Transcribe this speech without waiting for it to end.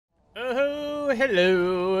Oh,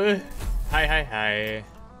 hello. Hi.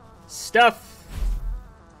 Stuff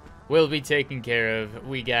will be taken care of.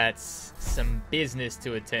 We got some business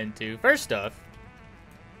to attend to. First off,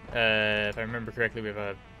 if I remember correctly, we have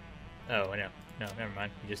a... Oh, no, never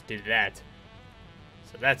mind. We just did that.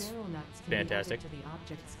 So that's fantastic.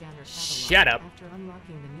 Shut up. After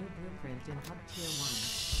unlocking the new blueprint in Hub Tier 1.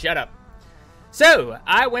 Shut up. So,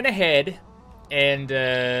 I went ahead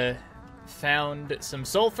and found some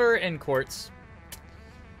sulfur and quartz.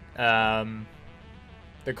 The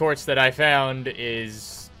quartz that I found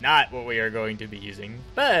is not what we are going to be using,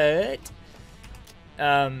 but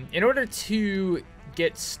in order to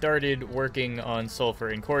get started working on sulfur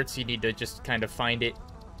and quartz, you need to just kind of find it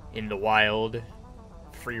in the wild,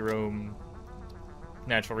 free roam,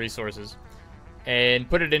 natural resources, and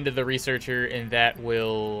put it into the researcher, and that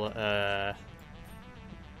will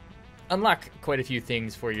unlock quite a few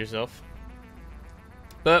things for yourself.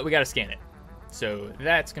 But we gotta scan it, so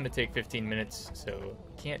that's gonna take 15 minutes. So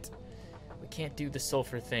we can't do the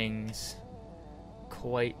sulfur things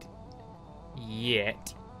quite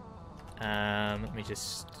yet. Let me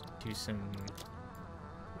just do some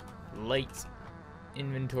light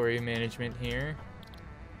inventory management here.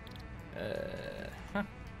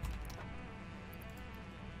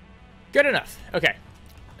 Good enough. Okay.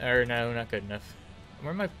 Or no, not good enough.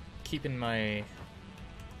 Where am I keeping my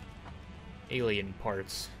alien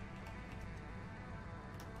parts?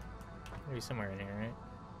 Maybe somewhere in here, right?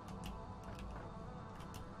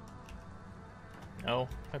 No?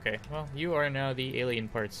 Okay. Well, you are now the alien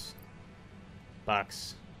parts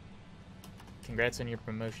box. Congrats on your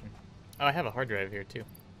promotion. Oh, I have a hard drive here, too.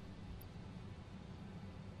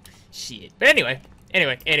 Shit. But anyway.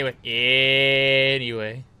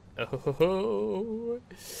 Oh,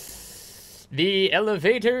 the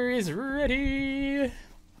elevator is ready.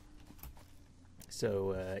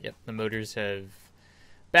 So, yep, the motors have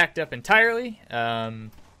backed up entirely.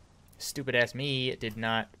 Stupid ass me did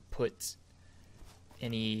not put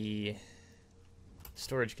any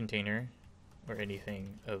storage container or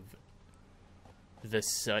anything of the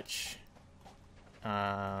such.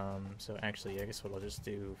 So actually, I guess what I'll just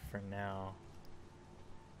do for now.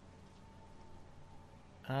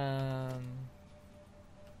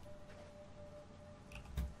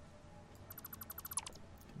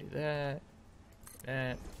 Do that,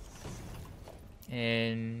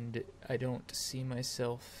 and I don't see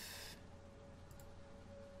myself.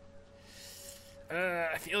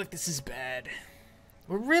 I feel like this is bad.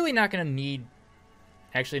 We're really not gonna need.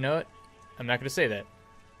 Actually, know what? I'm not gonna say that.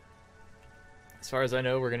 As far as I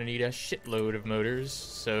know, we're gonna need a shitload of motors,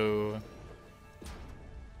 so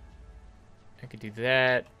I could do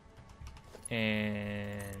that,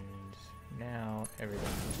 and now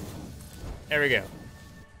everything. There we go.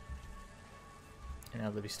 And now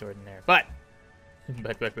they'll be stored in there. But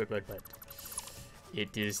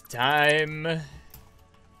it is time.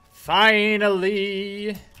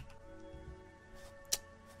 Finally.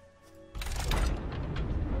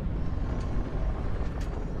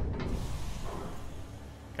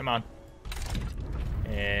 Come on.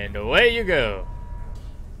 And away you go.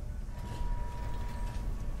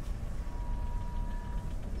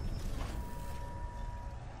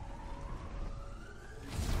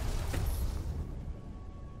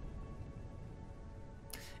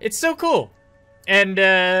 It's so cool. And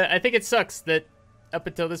I think it sucks that up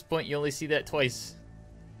until this point you only see that twice.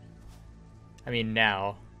 I mean,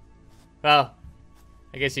 now. Well,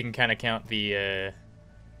 I guess you can kind of count the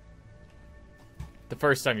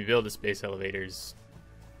first time you build a space elevator is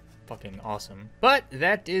fucking awesome. But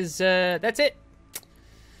that is, that's it.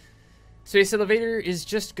 Space elevator is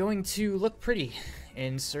just going to look pretty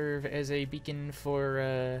and serve as a beacon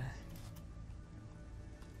for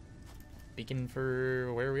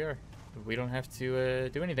where we are. We don't have to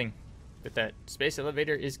do anything with that. Space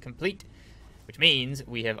elevator is complete, which means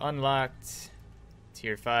we have unlocked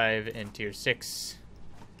tier 5 and tier 6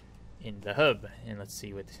 in the hub. And let's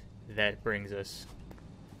see what that brings us.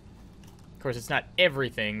 Of course, it's not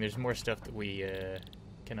everything. There's more stuff that we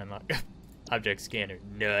can unlock. Object scanner,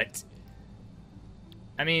 nut.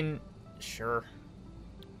 I mean, sure.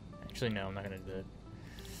 Actually, no, I'm not gonna do that.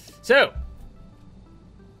 So,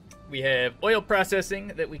 we have oil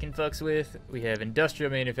processing that we can fucks with. We have industrial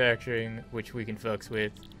manufacturing, which we can fucks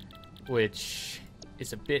with, which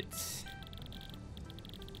is a bit.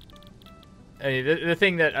 I mean, the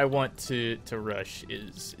thing that I want to rush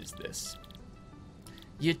is this.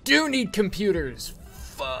 You do need computers.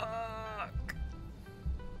 Fuck.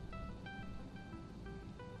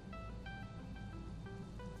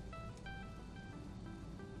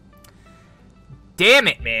 Damn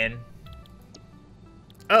it, man.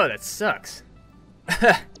 Oh, that sucks.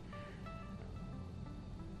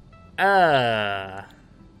 I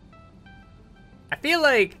feel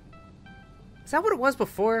like... Is that what it was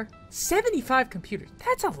before? 75 computers.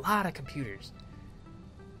 That's a lot of computers.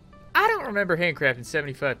 I don't remember handcrafting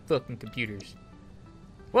 75 fucking computers.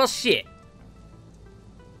 Well, shit.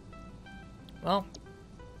 Well,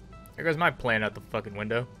 there goes my plan out the fucking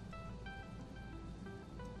window.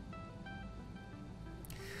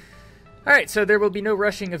 Alright, so there will be no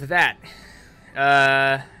rushing of that.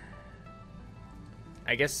 I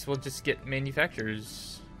guess we'll just get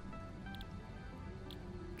manufacturers.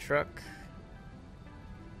 Truck.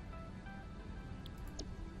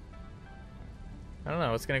 I don't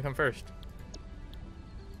know, what's gonna come first?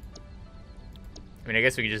 I mean, I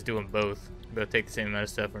guess we could just do them both. Both take the same amount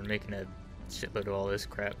of stuff. We're making a shitload of all this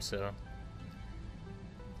crap, so...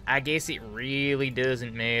 I guess it really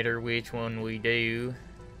doesn't matter which one we do.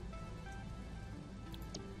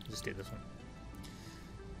 Just do this one.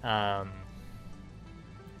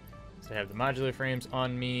 So I have the modular frames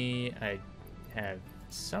on me. I have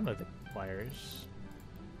some of the wires.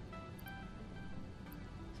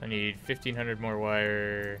 So I need 1,500 more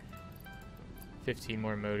wire, 15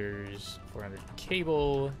 more motors, 400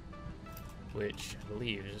 cable, which I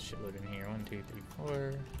believe there's a shitload in here. 1, 2, 3,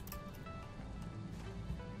 4.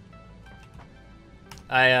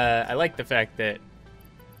 I like the fact that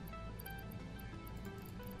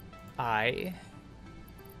I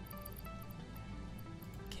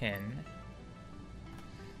can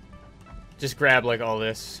just grab like all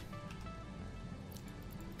this,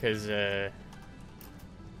 because as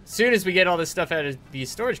soon as we get all this stuff out of these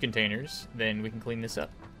storage containers, then we can clean this up.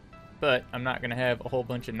 But I'm not gonna have a whole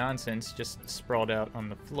bunch of nonsense just sprawled out on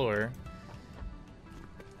the floor,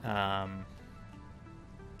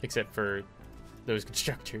 except for those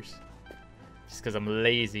constructors, just because I'm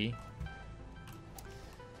lazy.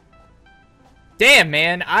 Damn,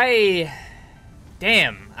 man, I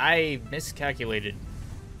miscalculated.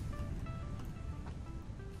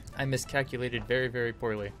 I miscalculated very, very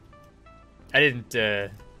poorly. I didn't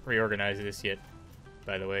reorganize this yet,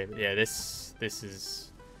 by the way. But yeah, this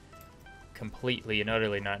is completely and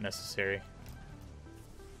utterly not necessary.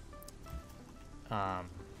 Yeah,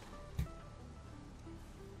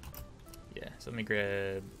 so let me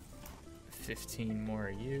grab 15 more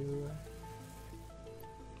of you.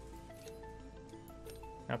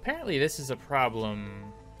 Now, apparently this is a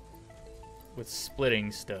problem with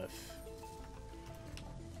splitting stuff.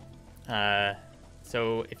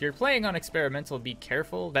 So if you're playing on experimental, be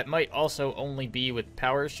careful. That might also only be with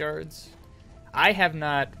power shards. I have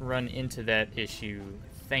not run into that issue,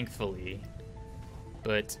 thankfully.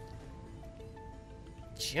 But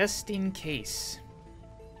just in case.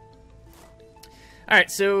 Alright,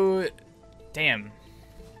 so... Damn.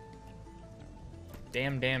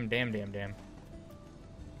 Damn.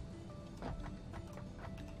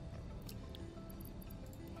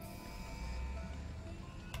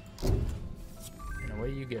 And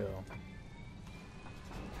away you go.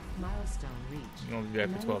 Milestone reached. You won't be back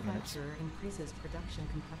for 12 minutes. The manufacturer increases production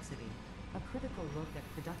complexity. A critical look at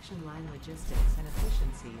production line logistics and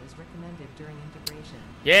efficiency is recommended during integration.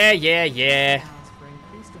 Yeah. Allows for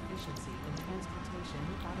increased efficiency in transportation,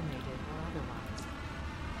 automated or otherwise.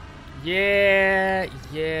 Yeah.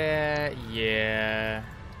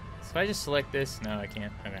 So if I just select this, no, I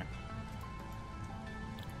can't. Okay.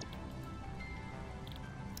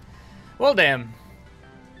 Well, damn.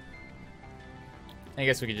 I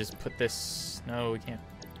guess we could just put this... No, we can't.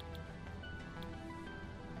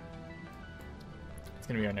 It's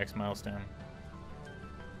gonna be our next milestone.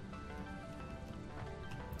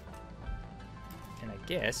 And I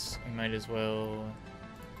guess we might as well...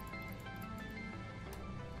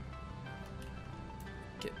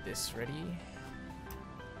 get this ready.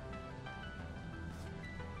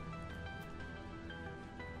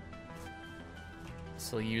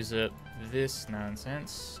 So use up this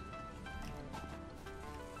nonsense.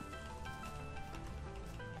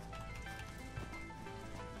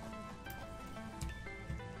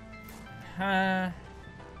 I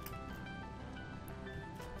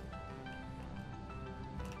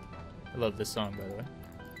love this song, by the way.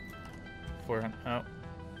 400. Oh.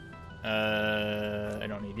 I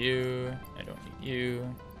don't need you. I don't need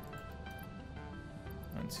you.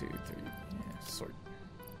 1, 2, 3. Yeah, sort.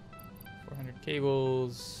 400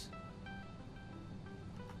 cables.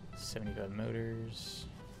 75 motors.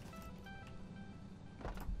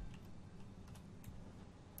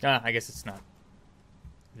 I guess it's not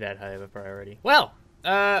that high of a priority. Well,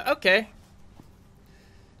 okay.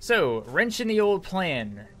 So, wrench in the old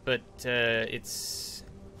plan, but it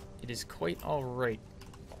is quite all right.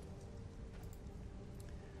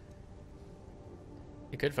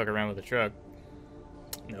 You could fuck around with the truck.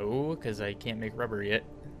 No, because I can't make rubber yet.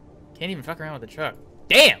 Can't even fuck around with the truck.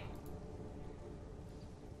 Damn!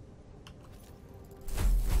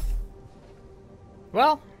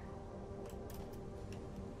 Well,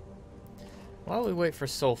 while we wait for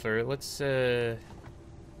sulfur, let's do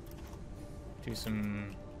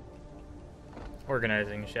some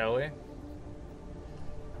organizing, shall we?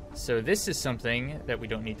 So this is something that we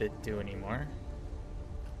don't need to do anymore.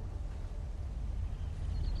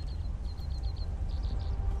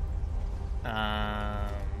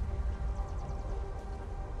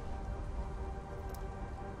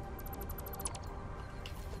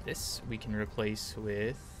 This we can replace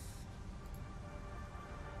with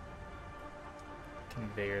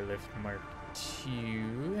conveyor lift Mark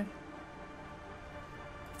II.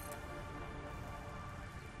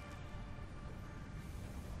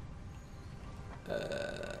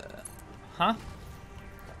 Huh?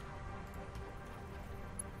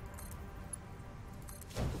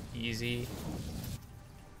 Easy.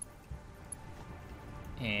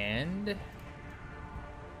 And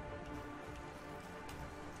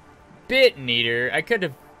bit neater. I could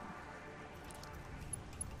have.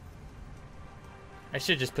 I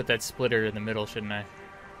should just put that splitter in the middle, shouldn't I?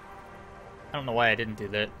 I don't know why I didn't do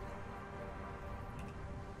that.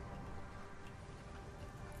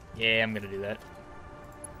 Yeah, I'm gonna do that.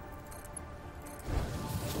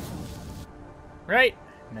 Right?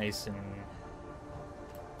 Nice and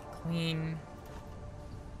clean.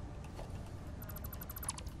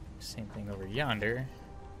 Same thing over yonder.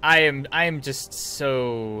 I am just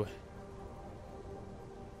so...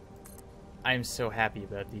 I'm so happy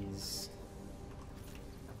about these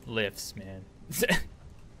lifts, man.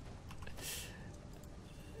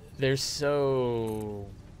 They're so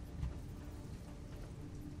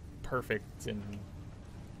perfect and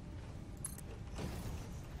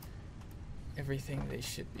everything they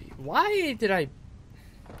should be. Why did I...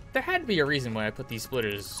 There had to be a reason why I put these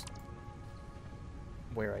splitters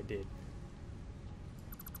where I did.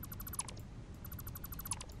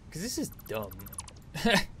 Because this is dumb.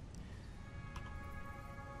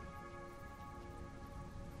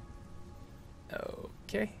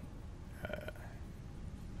 Okay.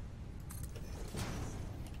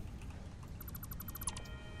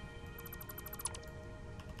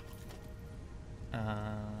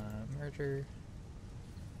 Merger.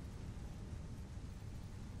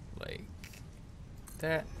 Like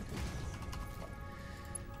that.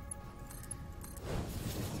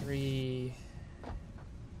 3.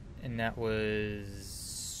 And that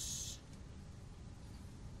was...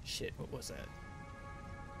 Shit, what was that?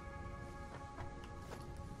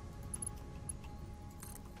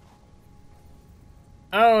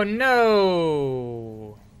 Oh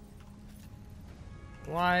no!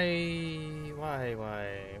 Why?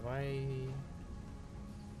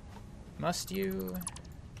 Must you?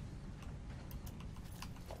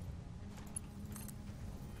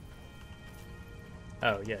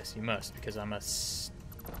 Oh, yes, you must, because I'm a...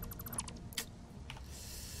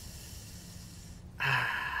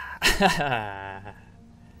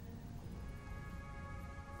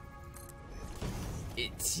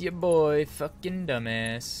 It's your boy, fucking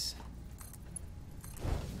dumbass.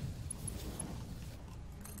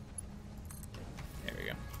 There we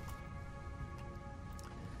go.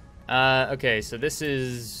 Okay, so this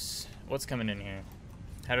is... What's coming in here?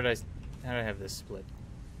 How did I have this split?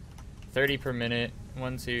 30 per minute.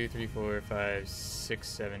 1, 2, 3, 4, 5, 6,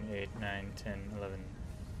 7, 8, 9, 10, 11,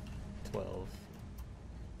 12.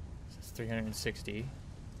 So it's 360.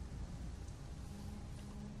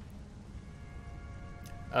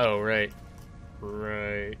 Oh, right.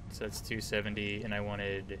 Right. So that's 270, and I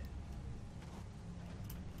wanted...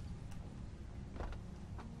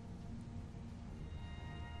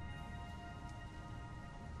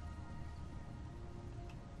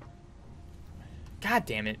 God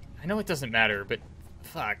damn it. I know it doesn't matter, but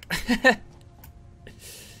fuck. It's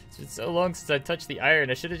been so long since I touched the iron.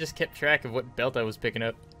 I should have just kept track of what belt I was picking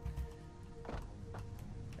up.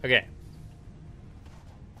 Okay.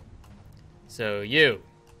 So you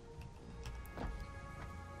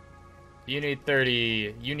need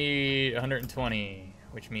 30. You need 120,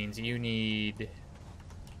 which means you need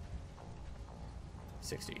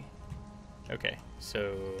 60. Okay,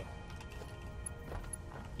 so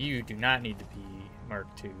you do not need to be Mark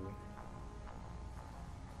II.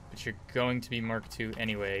 But you're going to be Mark II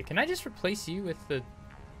anyway. Can I just replace you with the...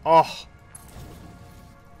 Oh!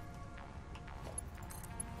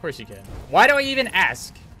 Of course you can. Why do I even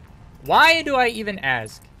ask? Why do I even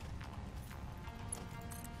ask?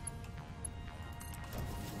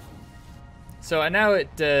 So now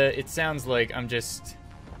it sounds like I'm just,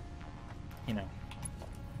 you know,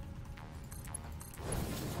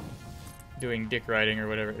 doing dick riding or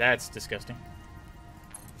whatever. That's disgusting.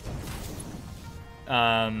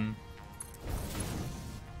 But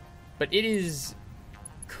it is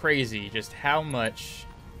crazy just how much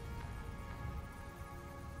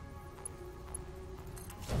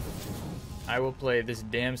I will play this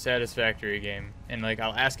damn Satisfactory game, and like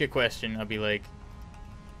I'll ask a question, I'll be like,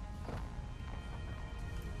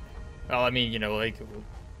 well, I mean, you know, like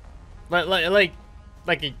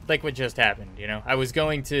what just happened, you know? I was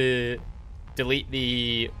going to delete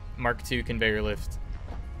the Mark II conveyor lift,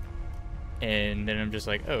 and then I'm just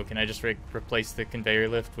like, oh, can I just replace the conveyor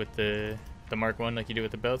lift with the Mark I like you do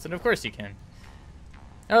with the belts? And of course you can.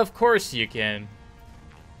 Of course you can.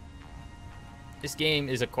 This game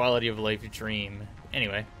is a quality of life dream.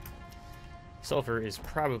 Anyway, sulfur is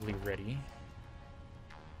probably ready.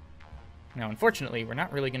 Now, unfortunately, we're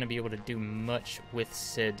not really going to be able to do much with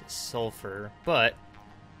said sulfur, but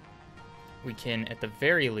we can, at the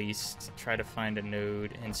very least, try to find a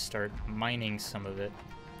node and start mining some of it.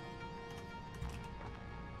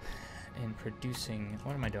 And producing...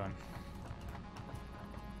 What am I doing?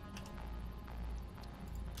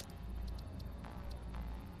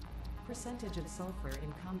 Percentage of sulfur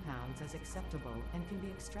in compounds is acceptable and can be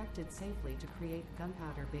extracted safely to create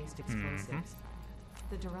gunpowder-based explosives.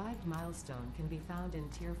 The derived milestone can be found in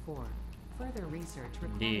Tier 4. Further research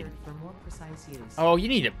required for more precise use. Oh, you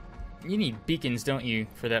need beacons, don't you,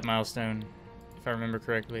 for that milestone, if I remember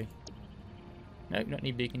correctly. Nope, don't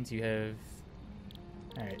need beacons. You have...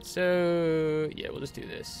 Alright, so... Yeah, we'll just do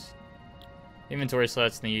this. Inventory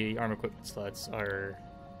slots and the arm equipment slots are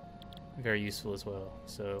very useful as well.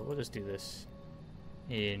 So we'll just do this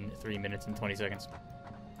in 3 minutes and 20 seconds.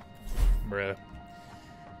 Bruh.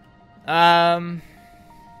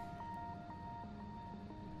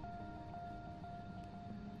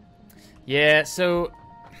 Yeah, so...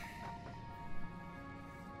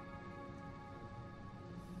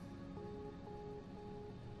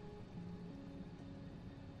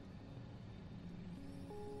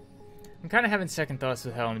 I'm kind of having second thoughts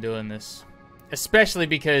with how I'm doing this. Especially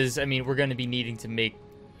because, I mean, we're going to be needing to make...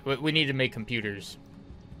 We need to make computers.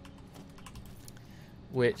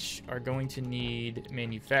 Which are going to need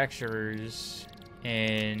manufacturers.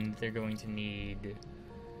 And they're going to need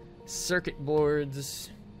circuit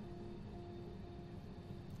boards,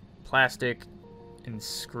 plastic, and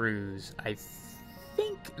screws. I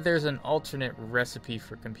think there's an alternate recipe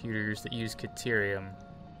for computers that use Caterium.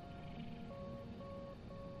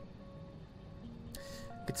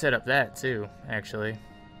 Could set up that too, actually.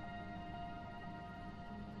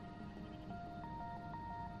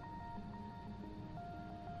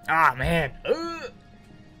 Ah, man. Ugh.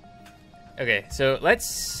 Okay, so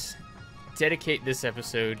let's dedicate this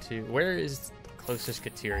episode to where is the closest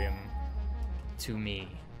Caterium to me?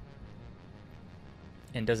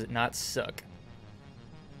 And does it not suck?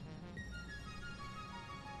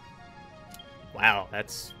 Wow,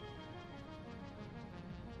 that's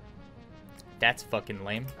fucking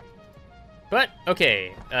lame. But,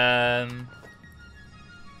 okay.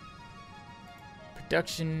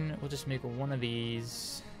 Production, we'll just make one of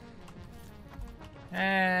these.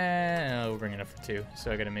 We'll bring it up for 2.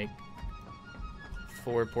 So I gotta make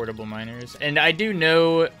 4 portable miners. And I do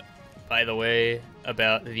know, by the way,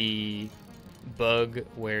 about the bug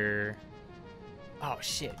where... Oh,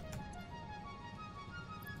 shit.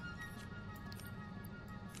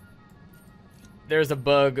 There's a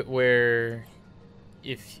bug where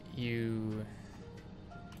if you...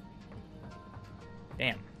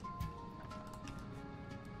 Damn.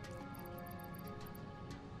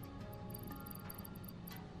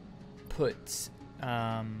 Put,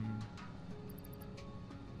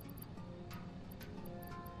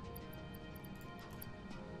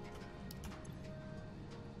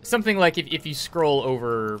 something like if you scroll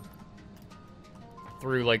over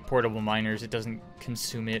through like portable miners, it doesn't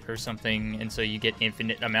consume it or something, and so you get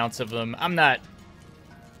infinite amounts of them. I'm not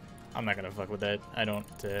gonna fuck with that. I don't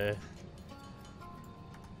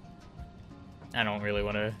really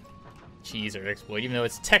want to cheese or exploit, even though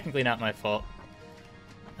it's technically not my fault.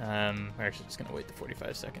 We're actually just gonna wait the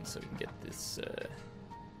 45 seconds so we can get this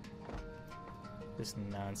this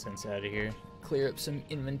nonsense out of here. Clear up some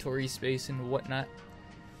inventory space and whatnot.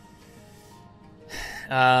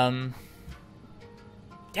 Yeah,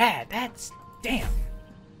 that's... Damn.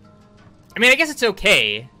 I mean, I guess it's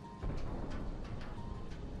okay.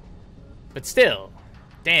 But still.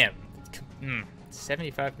 Damn.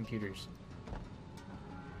 75 computers.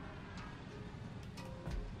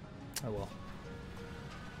 Oh well.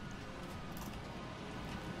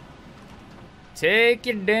 Take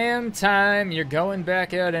your damn time. You're going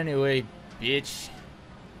back out anyway, bitch.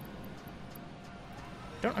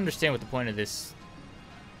 Don't understand what the point of this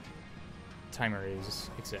timer is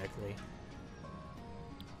exactly.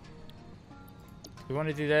 Do we want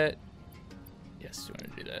to do that? Yes, we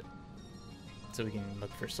want to do that. So we can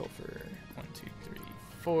look for sulfur. 1, 2, 3,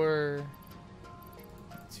 4.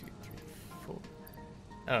 1, 2, 3, 4.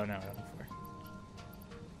 Oh, no, I don't need 4.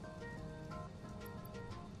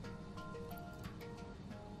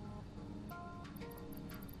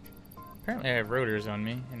 Apparently I have rotors on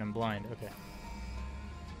me, and I'm blind. Okay.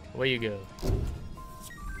 Away you go.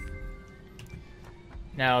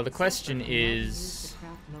 Now, the question is...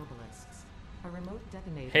 A remote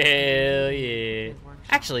detonator. Hell yeah.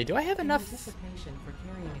 Actually, do I have enough... In anticipation for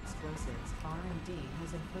carrying explosives, R&D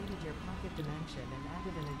has inflated your pocket dimension and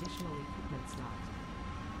added an additional equipment slot.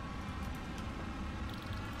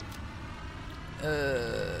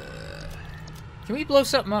 Can we blow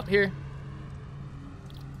something up here?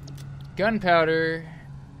 Gunpowder.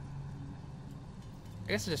 I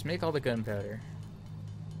guess I'll just make all the gunpowder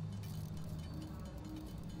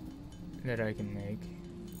that I can make.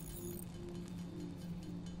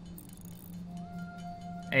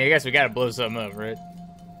 Hey, I guess we gotta blow something up, right?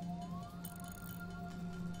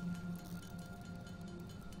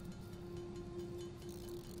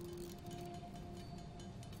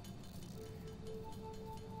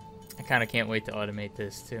 I kinda can't wait to automate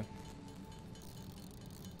this, too.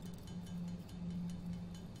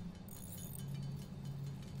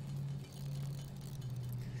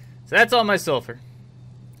 So that's all my sulfur.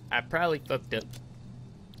 I probably fucked up,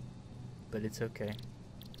 but it's okay.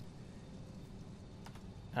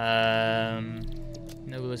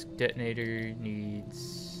 Noblisk detonator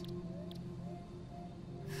needs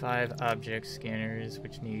 5 object scanners,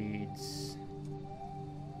 which needs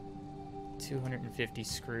 250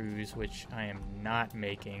 screws, which I am not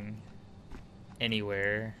making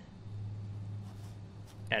anywhere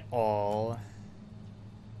at all.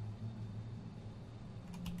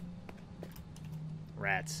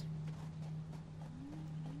 Rats.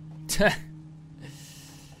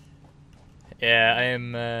 Yeah, I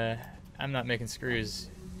am, I'm not making screws,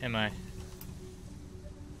 am I?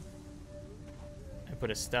 I put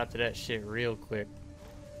a stop to that shit real quick.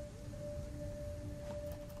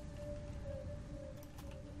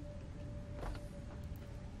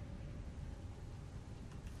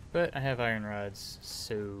 But I have iron rods,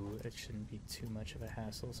 so it shouldn't be too much of a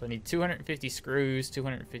hassle. So I need 250 screws.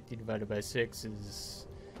 250 divided by 6 is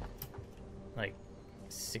like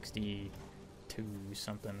 62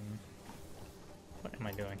 something. What am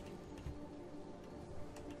I doing?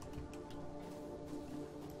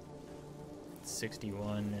 It's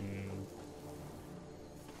 61 and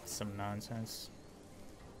some nonsense.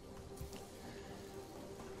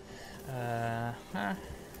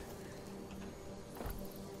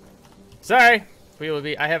 Sorry, we will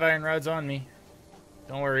be. I have iron rods on me.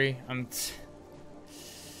 Don't worry. I'm.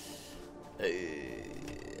 All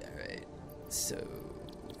right. So.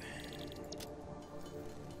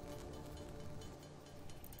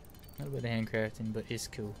 A little bit of handcrafting, but it's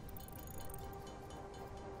cool.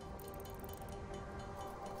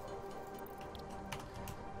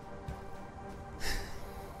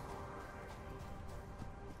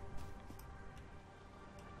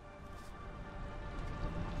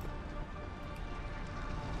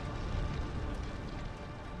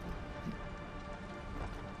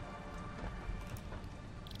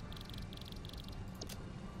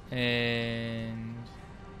 And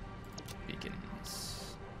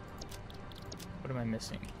beacons. What am I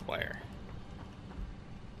missing? Wire.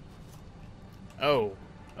 Oh.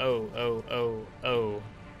 Oh.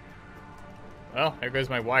 Well, there goes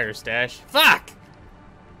my wire stash. Fuck!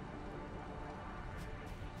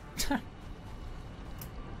 So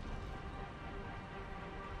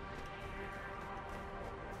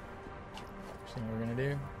what we're gonna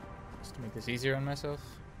do, just to make this easier on myself.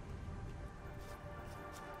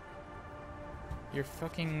 Your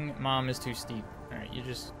fucking mom is too steep. Alright, you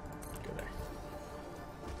just go there.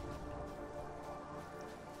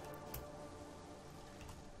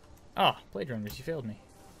 Oh, Blade Runners, you failed me.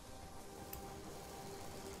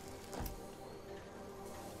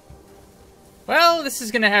 Well, this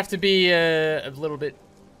is gonna have to be a little bit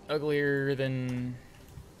uglier than,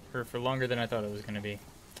 or for longer than I thought it was gonna be.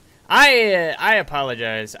 I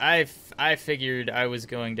apologize. I figured I was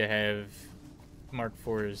going to have Mark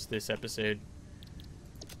IVs this episode.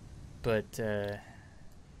 But,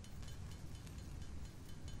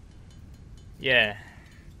 yeah,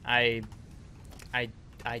 I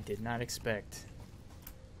did not expect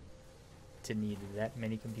to need that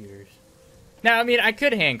many computers. Now, I mean, I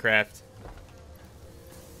could handcraft,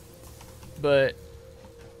 but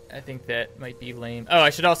I think that might be lame. Oh, I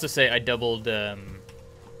should also say I doubled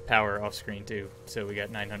power off screen too. So we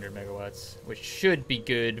got 900 megawatts, which should be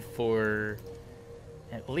good for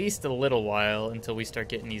at least a little while until we start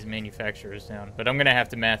getting these manufacturers down. But I'm gonna have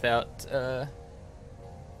to math out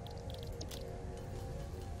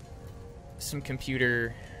some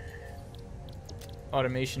computer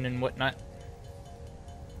automation and whatnot.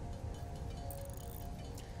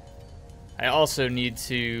 I also need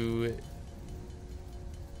to...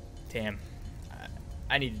 Damn.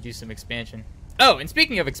 I need to do some expansion. Oh, and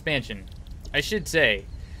speaking of expansion, I should say,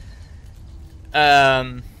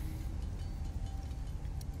 kind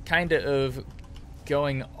of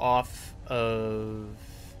going off of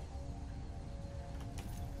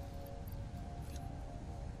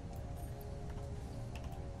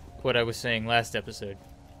what I was saying last episode.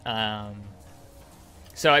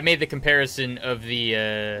 So I made the comparison of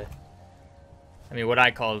the, what I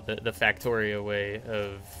call the Factorio way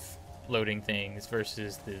of loading things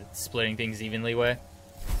versus the splitting things evenly way.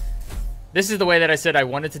 This is the way that I said I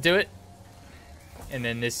wanted to do it. And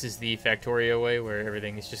then this is the Factorio way, where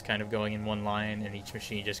everything is just kind of going in one line and each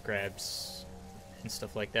machine just grabs and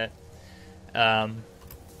stuff like that.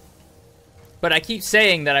 But I keep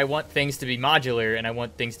saying that I want things to be modular and I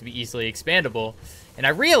want things to be easily expandable. And I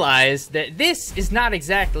realized that this is not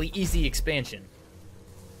exactly easy expansion.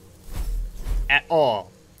 At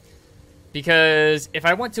all. Because if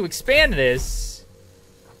I want to expand this,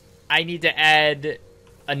 I need to add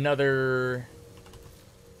another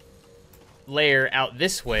layer out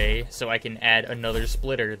this way so I can add another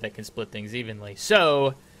splitter that can split things evenly.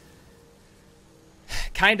 So,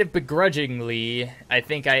 kind of begrudgingly, I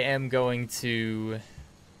think I am going to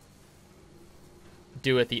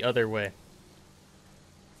do it the other way.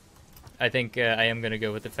 I think I am going to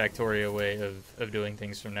go with the Factorio way of doing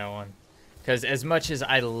things from now on. Because as much as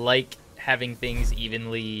I like having things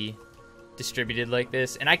evenly distributed like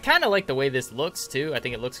this, and I kind of like the way this looks too, I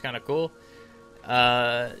think it looks kind of cool,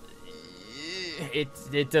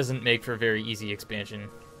 it doesn't make for a very easy expansion.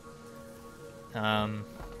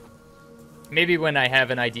 Maybe when I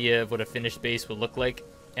have an idea of what a finished base will look like,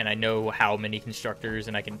 and I know how many constructors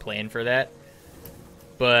and I can plan for that.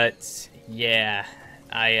 But yeah,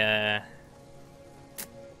 I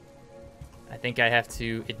think I have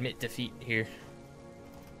to admit defeat here.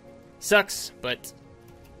 Sucks, but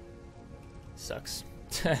sucks.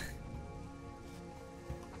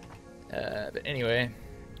 But anyway,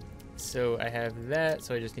 so I have that,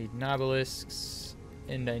 so I just need Nobelisks,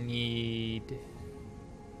 and I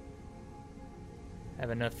have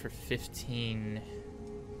enough for 15.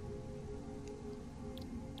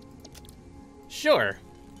 Sure.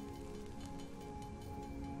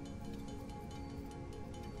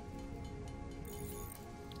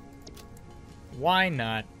 Why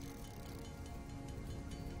not?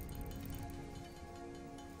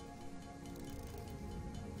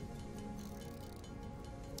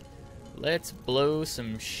 Let's blow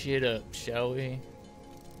some shit up, shall we?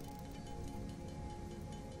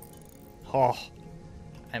 Oh,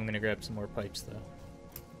 I'm gonna grab some more pipes though.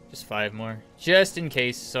 Just 5 more, just in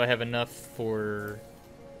case, so I have enough for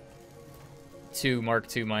 2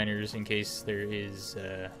 Mark II miners in case there is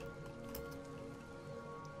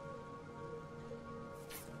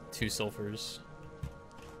 2 sulfurs.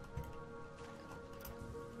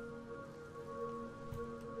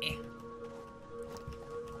 Eh.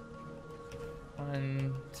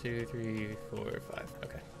 1, 2, 3, 4, 5.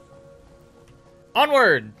 Okay.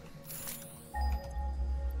 Onward!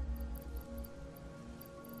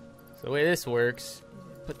 So the way this works,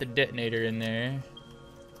 put the detonator in there.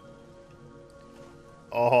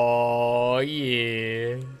 Oh,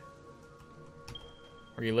 yeah.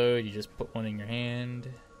 Reload, you just put one in your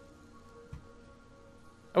hand.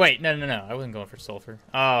 Oh, wait, no. I wasn't going for sulfur.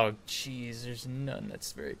 Oh, jeez, there's none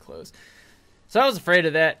that's very close. So I was afraid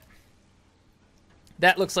of that.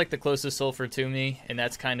 That looks like the closest sulfur to me, and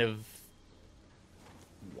that's kind of...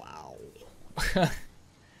 Wow.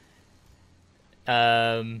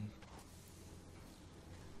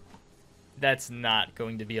 That's not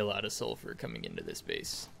going to be a lot of sulfur coming into this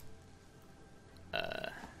base.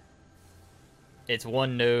 It's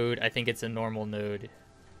 1 node. I think it's a normal node.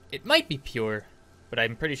 It might be pure, but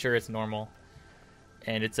I'm pretty sure it's normal.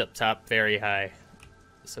 And it's up top very high.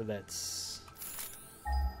 So that's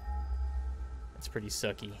pretty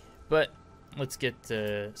sucky. But let's get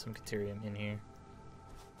some Caterium in here.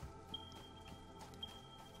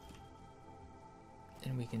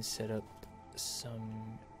 And we can set up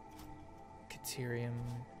some Caterium.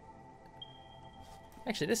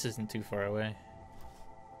 Actually, this isn't too far away.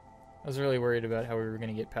 I was really worried about how we were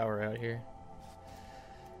going to get power out here.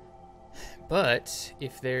 But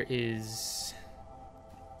if there is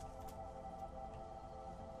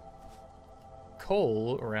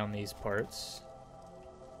coal around these parts,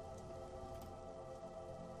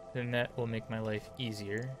 then that will make my life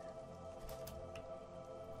easier.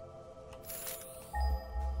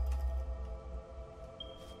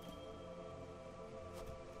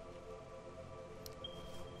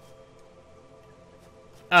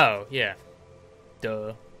 Oh, yeah.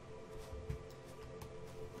 Duh.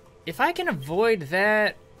 If I can avoid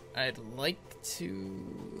that, I'd like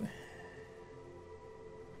to...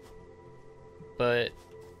 But...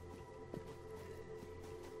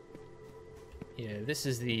 Yeah, this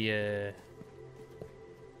is the,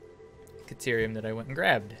 Caterium that I went and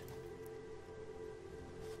grabbed.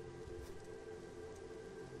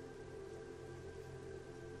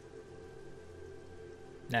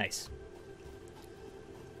 Nice.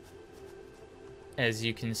 As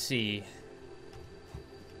you can see,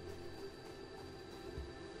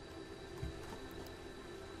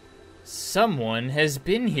 someone has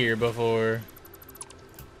been here before.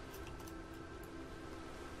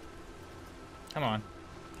 Come on.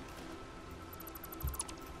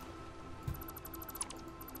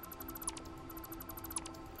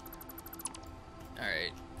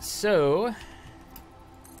 Alright, so...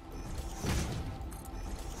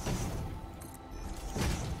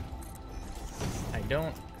 I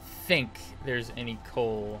don't think there's any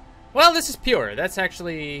coal. Well, this is pure. That's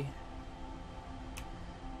actually...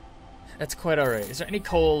 That's quite alright. Is there any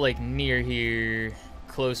coal, like, near here,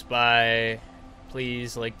 close by?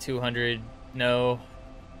 Please, like, 200... No.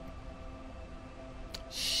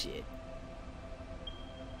 Shit.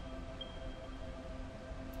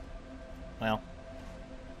 Well.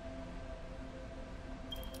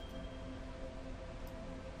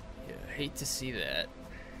 Yeah, I hate to see that.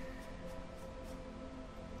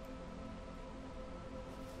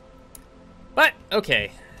 But,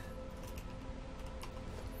 okay.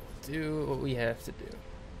 Do what we have to do.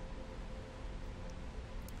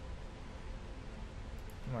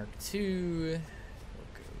 Mark II. We'll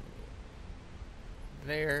go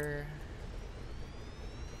there.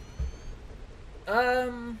 I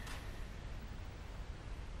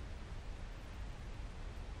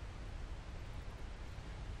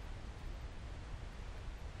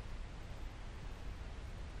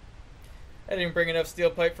didn't bring enough steel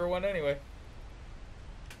pipe for one anyway.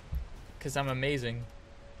 'Cause I'm amazing.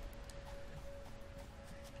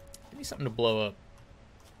 Give me something to blow up.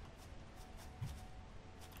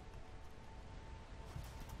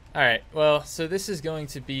 Alright, well, so this is going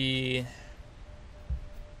to be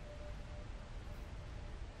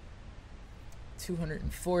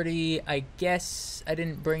 240. I guess I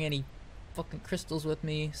didn't bring any fucking crystals with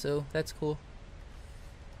me, so that's cool.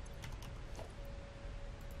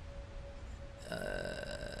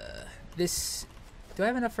 This... Do I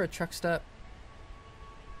have enough for a truck stop?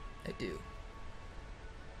 I do.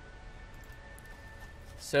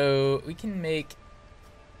 So, we can make...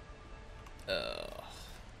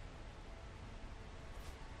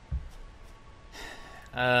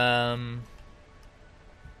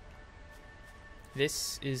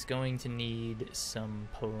 This is going to need some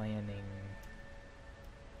planning.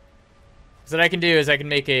 So what I can do is I can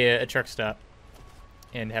make a truck stop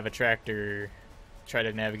and have a tractor try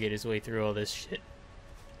to navigate his way through all this shit.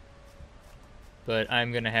 But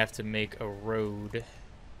I'm gonna have to make a road.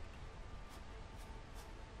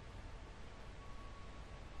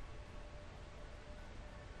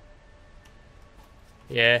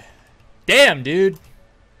 Yeah. Damn, dude.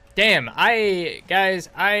 Damn, guys,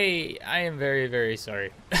 I am very, very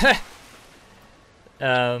sorry. I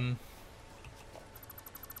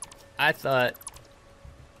thought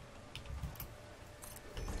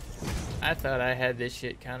I had this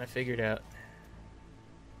shit kind of figured out.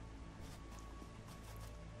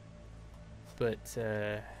 But,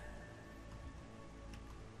 alright,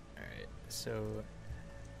 so...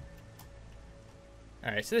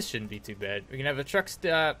 Alright, so this shouldn't be too bad. We can have a truck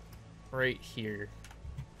stop right here.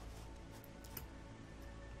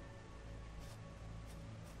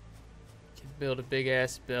 Can build a big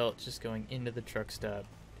ass belt just going into the truck stop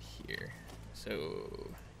here.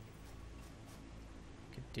 So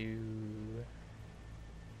could do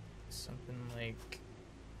something like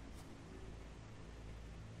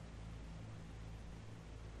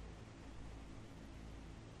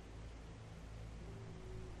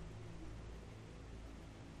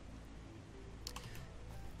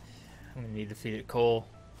I'm gonna need to feed it coal.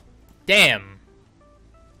 Damn!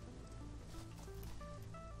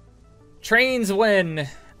 Trains win!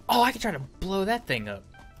 Oh, I can try to blow that thing up.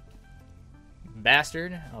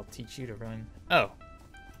 Bastard. I'll teach you to run. Oh.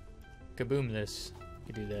 Kaboom this.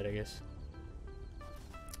 You could do that, I guess.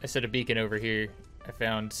 I set a beacon over here. I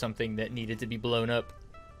found something that needed to be blown up.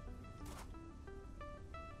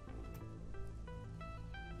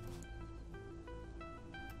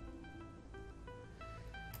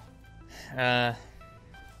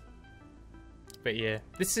 But yeah,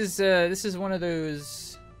 this is one of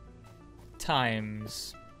those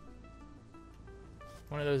times.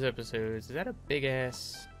 One of those episodes. Is that a big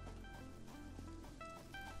ass?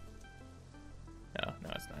 No,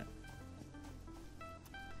 it's not.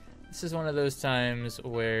 This is one of those times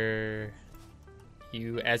where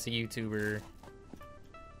you, as a YouTuber,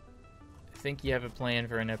 think you have a plan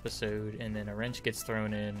for an episode, and then a wrench gets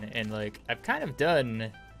thrown in, and like, I've kind of done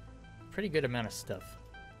a pretty good amount of stuff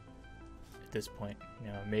at this point.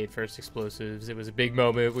 You know, I made first explosives. It was a big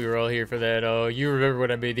moment. We were all here for that. Oh, you remember when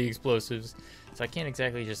I made the explosives? So I can't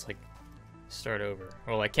exactly just like start over.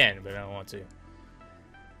 Well, I can, but I don't want to.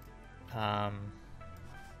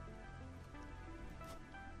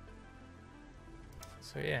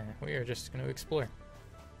 So yeah, we are just going to explore.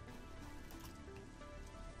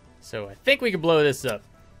 So I think we can blow this up.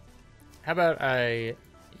 How about I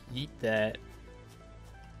yeet that,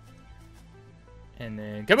 and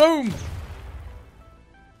then kaboom!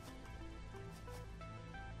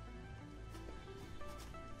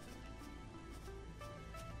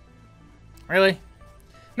 Really?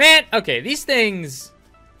 Man, okay, these things,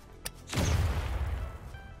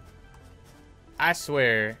 I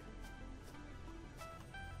swear,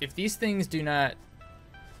 if these things do not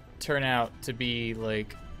turn out to be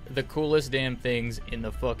like the coolest damn things in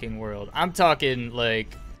the fucking world, I'm talking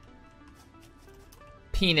like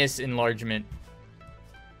penis enlargement.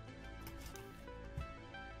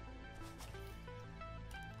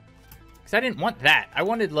 Because I didn't want that. I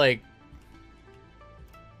wanted like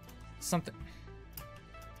something.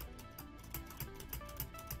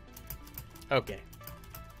 Okay.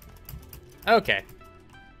 Okay.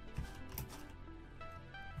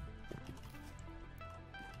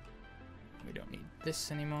 We don't need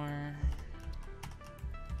this anymore.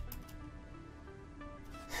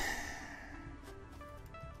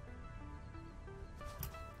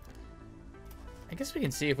 I guess we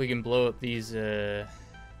can see if we can blow up these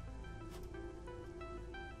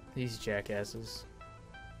jackasses.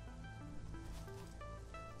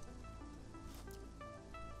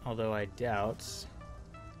 Although I doubt.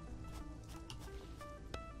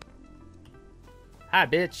 Hi,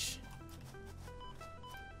 bitch.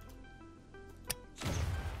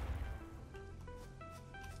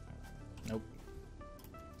 Nope.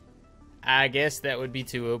 I guess that would be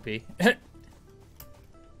too OP.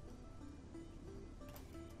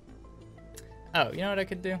 Oh, you know what I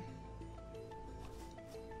could do?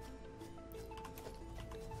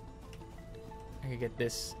 I could get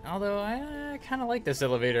this. Although I kind of like this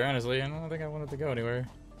elevator, honestly. I don't think I want it to go anywhere.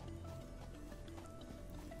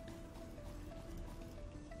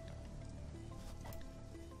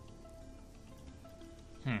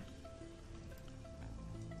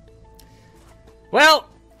 Well,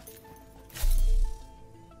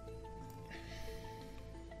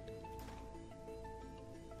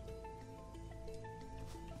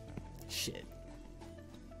 shit.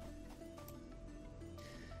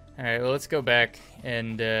 All right, well, let's go back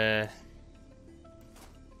and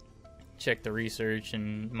check the research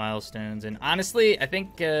and milestones. And honestly, I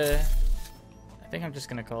think I'm just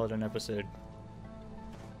gonna call it an episode.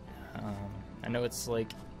 I know it's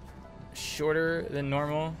like shorter than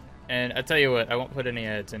normal. And I tell you what, I won't put any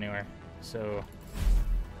ads anywhere. So,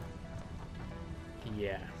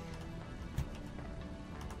 yeah.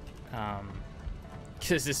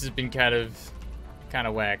 Because this has been kind of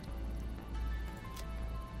whack.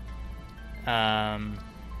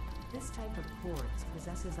 This type of quartz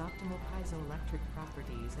possesses optimal piezoelectric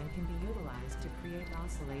properties and can be utilized to create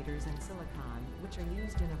oscillators and silicon, which are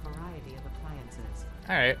used in a variety of appliances.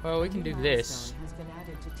 All right, well, we can do this. Has been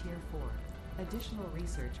added to Tier 4. Additional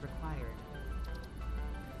research required.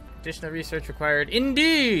 Additional research required.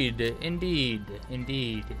 Indeed. Indeed.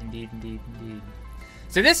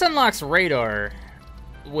 So this unlocks radar,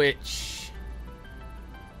 which...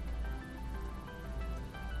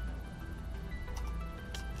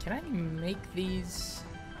 Can I make these?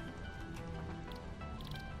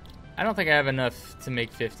 I don't think I have enough to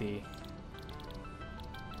make 50.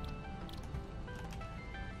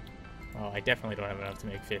 Well, I definitely don't have enough to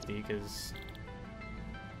make 50 because...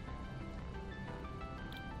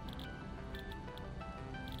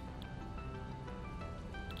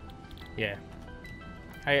 Yeah.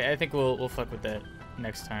 I think we'll fuck with that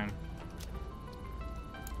next time.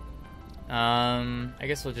 I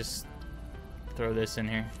guess we'll just throw this in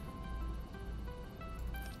here.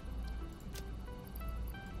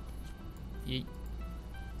 Yeet.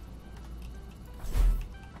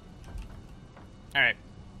 All right.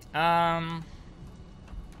 That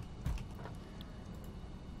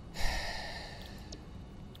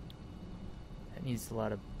needs needs a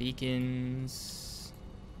lot of beacons.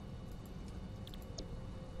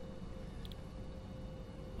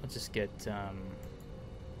 I'll just get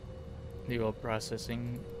the oil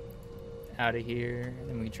processing out of here,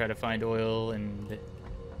 and we can try to find oil and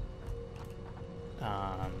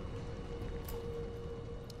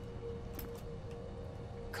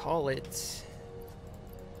call it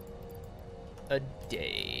a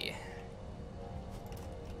day.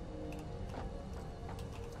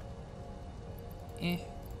 Eh.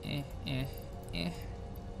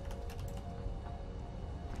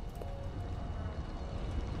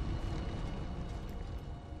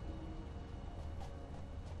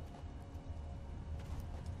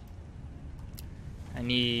 I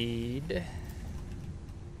need...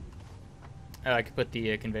 Oh, I could put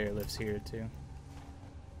the conveyor lifts here too.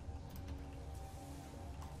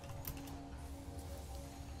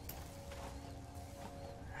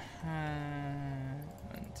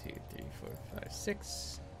 One, two, three, four, five,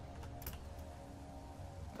 six.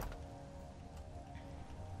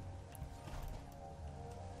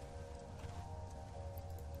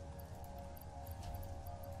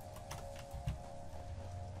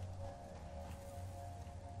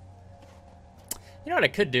 You know what I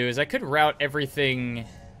could do is I could route everything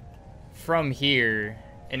from here,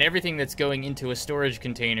 and everything that's going into a storage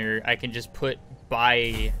container I can just put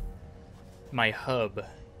by my hub.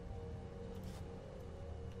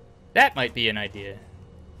 That might be an idea.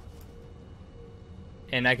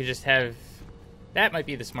 And I could just have... That might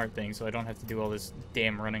be the smart thing, so I don't have to do all this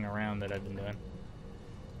damn running around that I've been doing.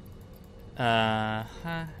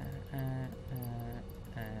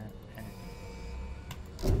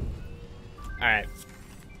 Alright.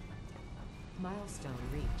 Milestone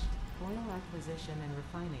reached. Oil acquisition and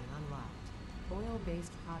refining unlocked.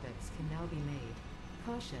 Oil-based products can now be made.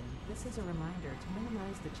 Caution, this is a reminder to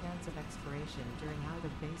minimize the chance of expiration during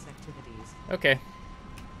out-of-base activities. Okay.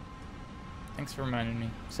 Thanks for reminding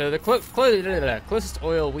me. So the closest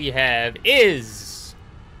oil we have is...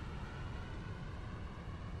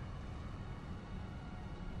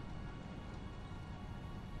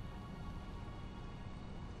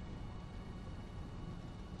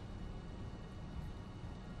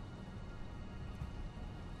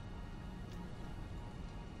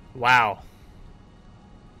 Wow.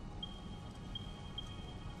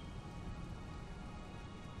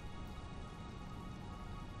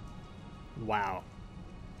 Wow.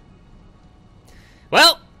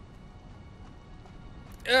 Well.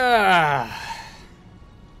 All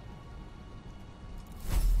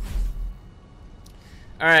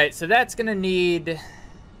right, so that's gonna need...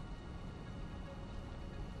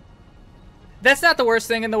 That's not the worst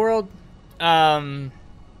thing in the world.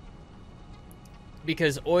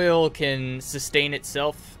 Because oil can sustain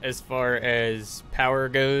itself as far as power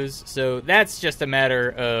goes. So that's just a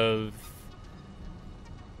matter of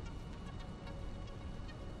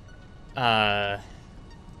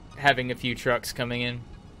having a few trucks coming in.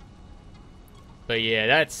 But yeah,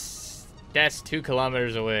 that's 2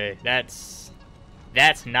 kilometers away. That's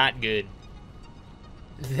not good.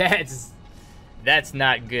 That's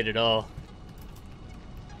not good at all.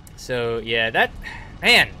 So yeah, that,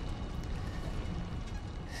 man.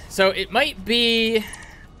 So it might be...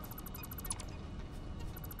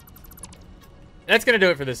 That's gonna do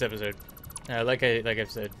it for this episode. Like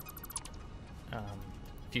I've said a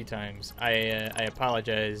few times, I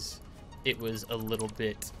apologize. It was a little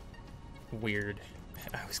bit weird.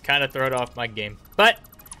 I was kind of thrown off my game, but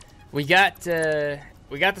we got the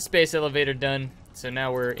space elevator done. So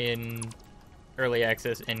now we're in early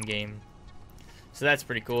access end game. So that's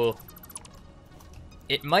pretty cool.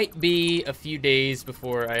 It might be a few days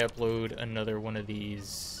before I upload another one of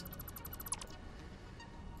these.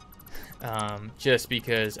 Just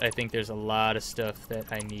because I think there's a lot of stuff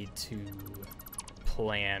that I need to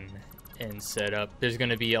plan and set up. There's going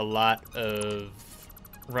to be a lot of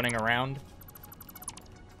running around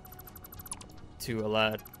to a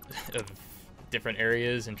lot of different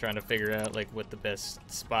areas and trying to figure out like what the best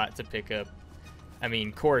spot to pick up. I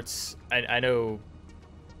mean, quartz, I know...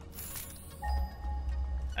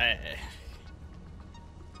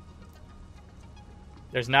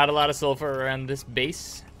 There's not a lot of sulfur around this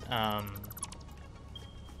base.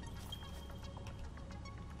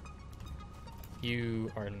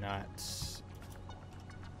 You are not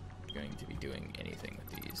going to be doing anything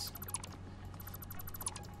with these.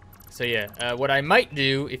 So yeah, what I might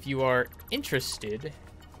do, if you are interested,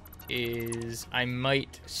 is I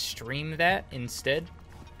might stream that instead.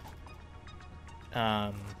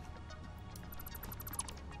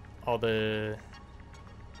 All the...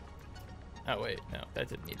 Oh wait, no, that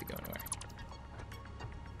didn't need to go anywhere.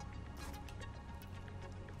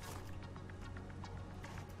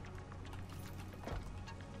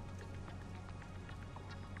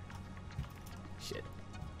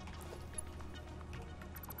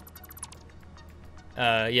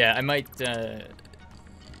 Yeah, I might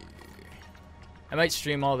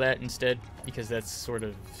stream all that instead, because that's sort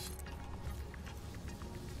of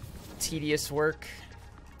tedious work.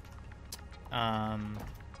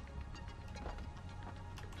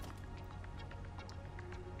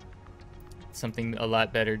 Something a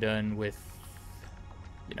lot better done with,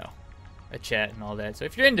 you know, a chat and all that. So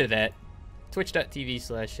if you're into that,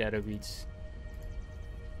 twitch.tv/shadowbeats.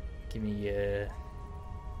 Give me a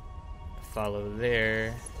follow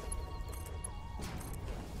there.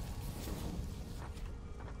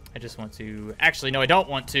 I just want to... Actually, no, I don't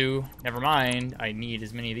want to. Never mind. I need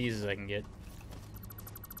as many of these as I can get.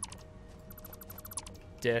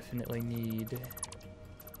 Definitely need...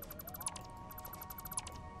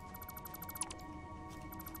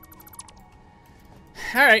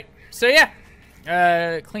 Alright, so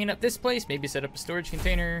yeah. Clean up this place. Maybe set up a storage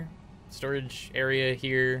container. Storage area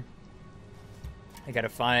here. I gotta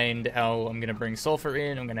find how I'm gonna bring sulfur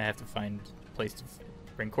in. I'm gonna have to find a place to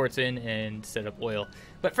bring quartz in and set up oil.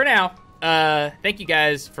 But for now, thank you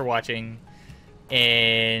guys for watching.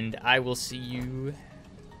 And I will see you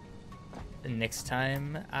the next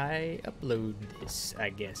time I upload this, I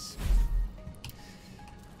guess.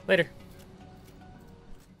 Later.